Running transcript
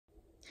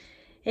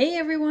Hey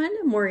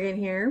everyone, Morgan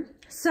here.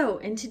 So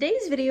in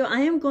today's video, I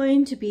am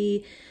going to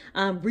be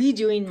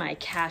redoing my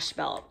cash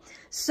belt.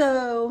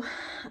 So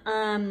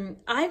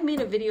I've made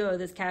a video of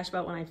this cash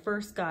belt when I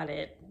first got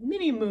it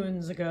many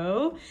moons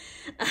ago.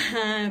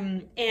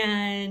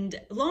 And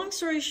long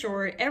story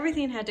short,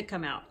 everything had to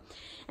come out.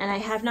 And I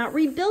have not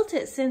rebuilt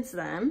it since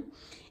then.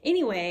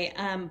 Anyway,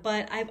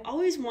 but I've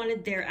always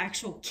wanted their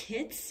actual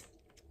kits.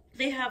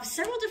 They have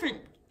several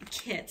different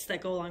kits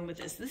that go along with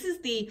this. This is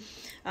the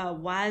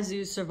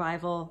WAZOO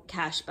Survival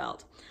Cash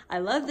Belt. I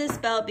love this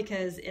belt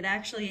because it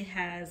actually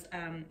has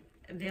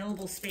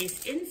available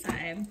space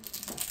inside.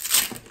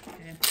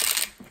 Okay.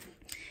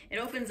 It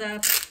opens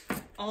up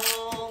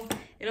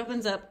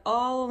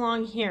all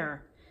along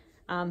here,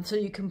 so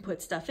you can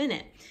put stuff in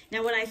it.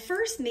 Now, when I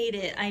first made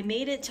it, I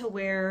made it to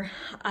where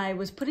I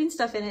was putting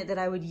stuff in it that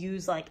I would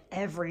use like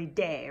every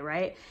day,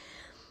 right?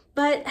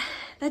 But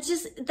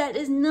that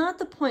is not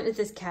the point of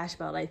this cash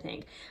belt, I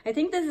think. I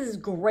think this is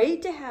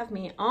great to have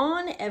me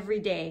on every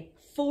day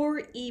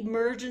for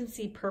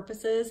emergency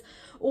purposes,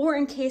 or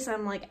in case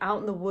I'm like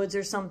out in the woods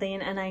or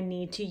something and I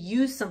need to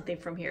use something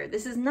from here.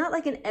 This is not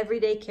like an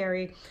everyday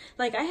carry.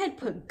 Like I had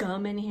put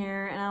gum in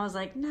here and I was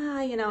like,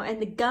 nah, you know,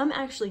 and the gum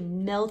actually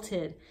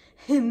melted.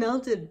 It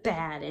melted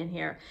bad in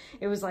here.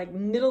 It was like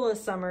middle of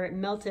summer, it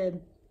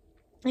melted.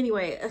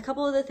 Anyway, a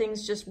couple of the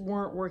things just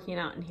weren't working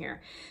out in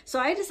here. So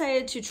I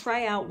decided to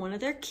try out one of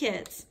their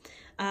kits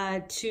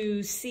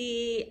to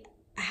see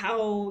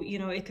how, you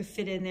know, it could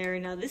fit in there.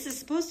 Now this is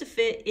supposed to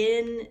fit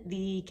in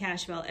the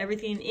cash belt.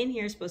 Everything in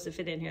here is supposed to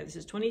fit in here. This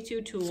is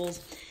 22 tools.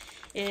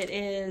 It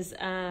is,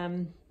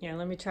 here,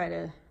 let me try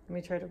to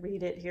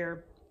read it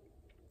here.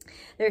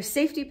 There's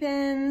safety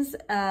pins,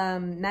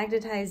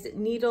 magnetized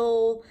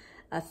needle,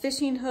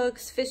 fishing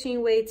hooks,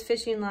 fishing weights,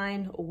 fishing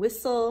line,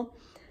 whistle,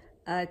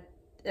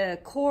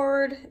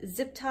 cord,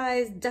 zip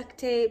ties, duct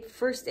tape,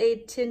 first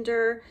aid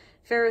tinder,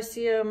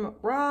 ferrocerium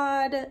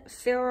rod,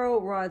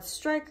 ferro rod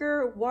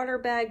striker, water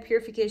bag,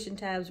 purification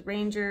tabs,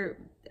 ranger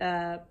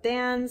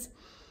bands,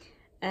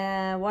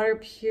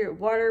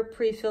 water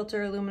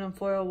pre-filter, aluminum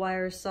foil,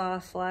 wire saw,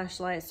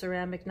 flashlight,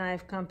 ceramic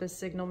knife, compass,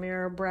 signal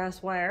mirror,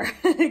 brass wire.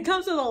 It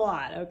comes with a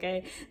lot,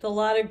 okay? It's a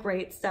lot of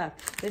great stuff.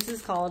 This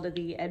is called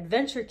the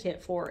adventure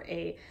kit for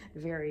a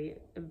very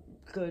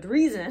good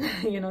reason.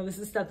 You know, this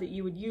is stuff that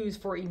you would use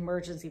for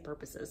emergency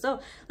purposes.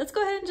 So let's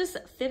go ahead and just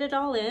fit it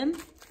all in.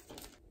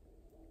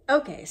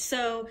 Okay,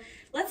 so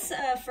let's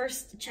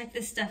first check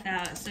this stuff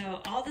out. So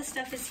all the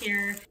stuff is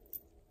here.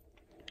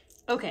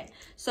 Okay,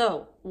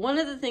 so one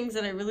of the things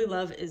that I really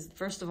love is,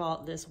 first of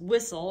all, this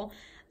whistle.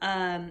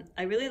 I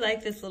really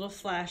like this little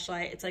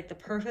flashlight. It's like the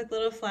perfect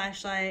little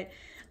flashlight.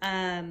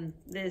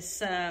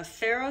 This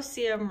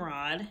ferrocerium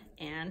rod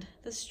and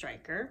the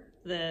striker.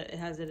 It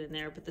has it in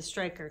there, but the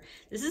striker.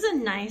 This is a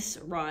nice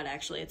rod,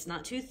 actually. It's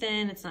not too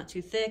thin, it's not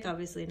too thick,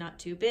 obviously not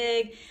too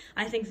big.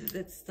 I think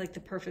that's like the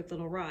perfect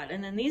little rod.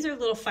 And then these are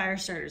little fire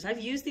starters. I've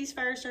used these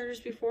fire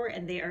starters before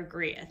and they are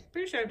great. I'm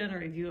pretty sure I've done a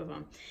review of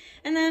them.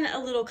 And then a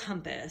little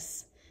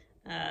compass.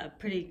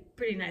 Pretty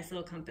nice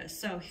little compass.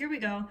 So here we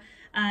go.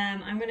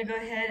 I'm gonna go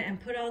ahead and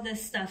put all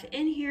this stuff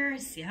in here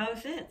and see how it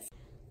fits.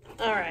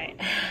 All right,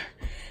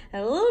 I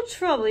had a little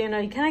trouble, you know,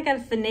 you kind of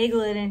got to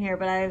finagle it in here,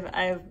 but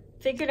I've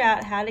figured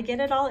out how to get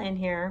it all in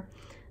here.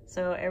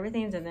 So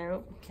everything's in there.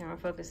 Oh, camera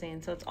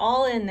focusing. So it's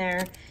all in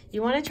there.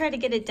 You want to try to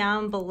get it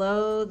down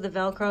below the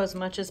Velcro as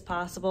much as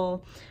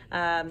possible.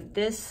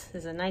 This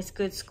is a nice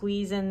good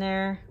squeeze in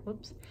there.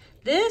 Whoops.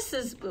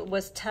 This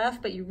was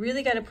tough, but you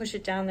really got to push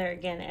it down there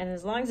again. And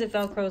as long as it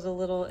Velcros a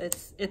little,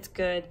 it's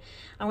good.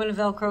 I'm going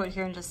to Velcro it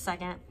here in just a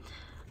second.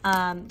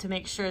 To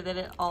make sure that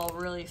it all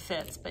really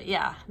fits. But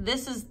yeah,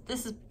 this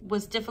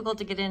was difficult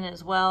to get in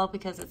as well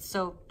because it's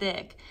so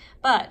thick.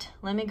 But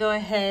let me go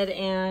ahead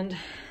and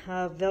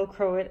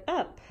Velcro it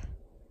up.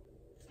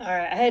 All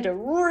right, I had to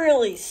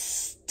really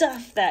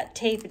stuff that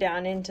tape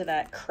down into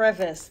that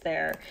crevice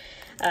there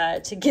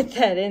to get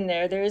that in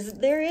there. There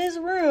is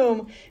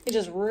room. You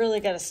just really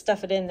got to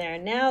stuff it in there.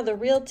 Now the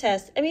real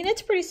test, I mean,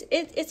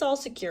 it's all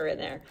secure in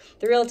there.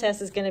 The real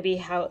test is going to be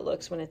how it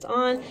looks when it's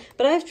on.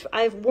 But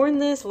I've worn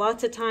this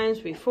lots of times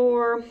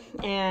before,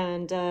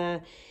 and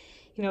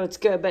you know, it's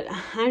good. But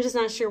I'm just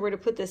not sure where to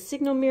put this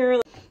signal mirror.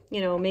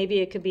 You know, maybe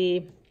it could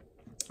be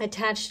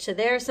attached to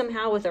there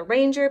somehow with a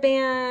ranger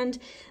band,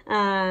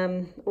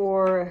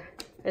 or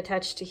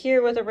attached to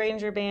here with a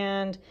ranger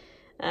band,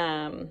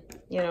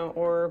 you know,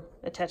 or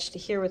attached to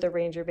here with a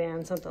ranger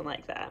band, something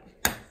like that.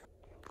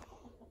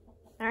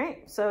 All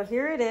right, so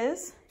here it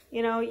is.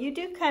 You know, you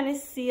do kind of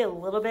see a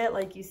little bit,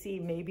 like you see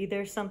maybe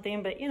there's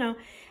something, but you know,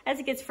 as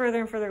it gets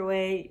further and further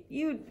away,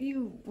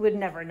 you would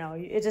never know.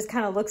 It just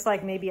kind of looks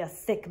like maybe a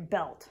thick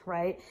belt,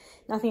 right?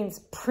 Nothing's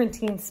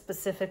printing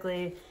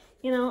specifically.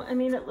 You know, I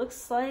mean, it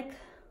looks like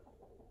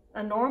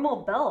a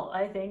normal belt,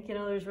 I think. You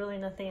know, there's really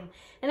nothing,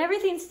 and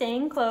everything's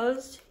staying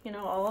closed. You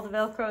know, all the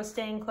Velcro is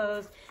staying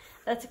closed.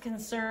 That's a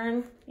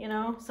concern, you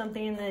know,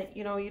 something that,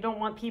 you know, you don't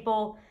want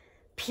people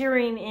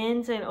peering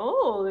in saying,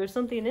 oh, there's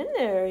something in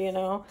there, you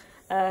know.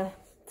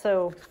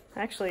 So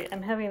actually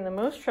I'm having the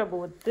most trouble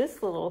with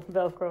this little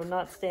Velcro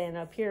not staying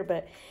up here,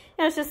 but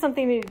you know, it's just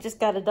something you just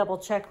got to double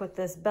check with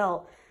this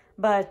belt.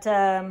 But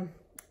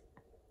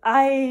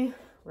I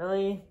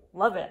really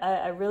love it.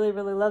 I really,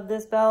 really love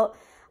this belt.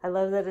 I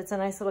love that it's a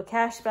nice little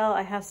cash belt.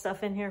 I have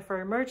stuff in here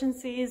for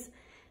emergencies,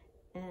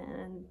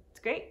 and it's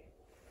great.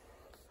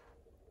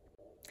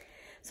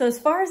 So as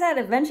far as that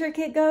adventure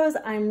kit goes,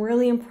 I'm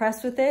really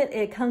impressed with it.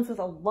 It comes with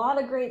a lot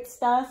of great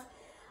stuff.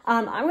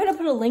 I'm going to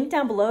put a link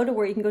down below to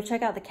where you can go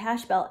check out the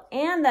cash belt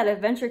and that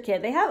adventure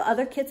kit. They have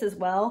other kits as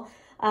well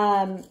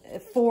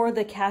for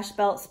the cash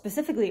belt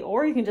specifically,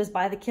 or you can just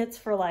buy the kits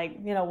for, like,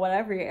 you know,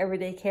 whatever your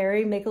everyday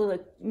carry. Make a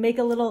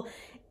little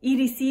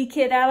EDC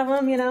kit out of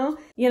them, you know,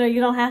 you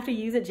don't have to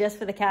use it just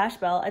for the cash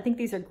belt. I think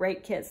these are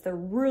great kits. They're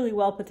really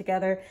well put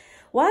together.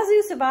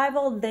 WAZOO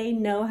Survival, they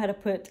know how to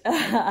put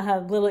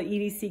little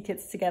EDC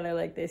kits together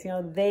like this. You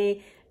know,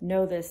 they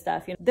know this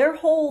stuff. You know, their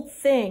whole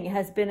thing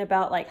has been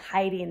about like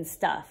hiding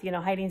stuff, you know,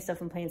 hiding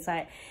stuff in plain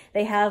sight.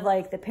 They have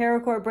like the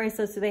paracord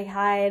bracelets, so they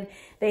hide.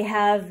 They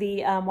have the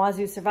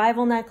WAZOO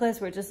Survival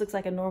necklace, where it just looks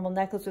like a normal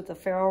necklace with a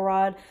ferro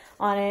rod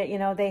on it. You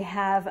know, they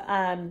have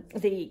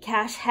the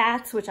cash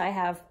hats, which I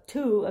have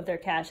 2 of their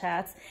cash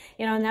hats.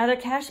 You know, now they're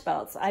cash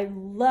belts. I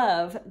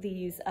love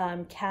these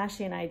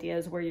caching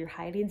ideas where you're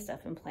hiding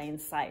stuff in plain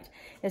sight.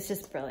 It's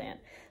just brilliant.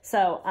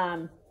 So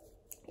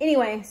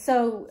anyway,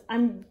 so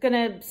I'm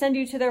gonna send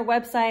you to their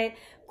website.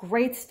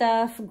 Great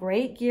stuff,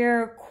 great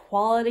gear,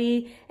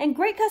 quality, and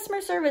great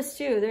customer service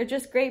too. They're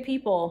just great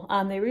people.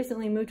 They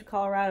recently moved to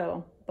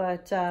Colorado,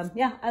 but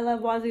yeah, I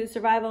love WAZOO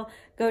Survival.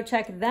 Go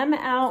check them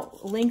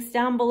out. Links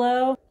down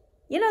below.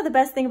 You know the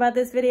best thing about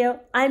this video?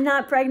 I'm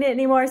not pregnant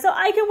anymore, so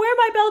I can wear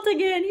my belt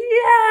again.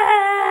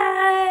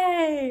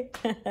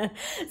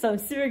 Yay! So I'm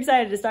super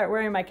excited to start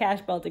wearing my cash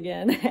belt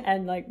again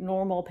and like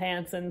normal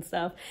pants and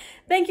stuff.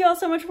 Thank you all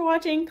so much for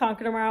watching.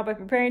 Conquer tomorrow by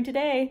preparing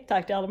today.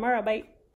 Talk to y'all tomorrow. Bye.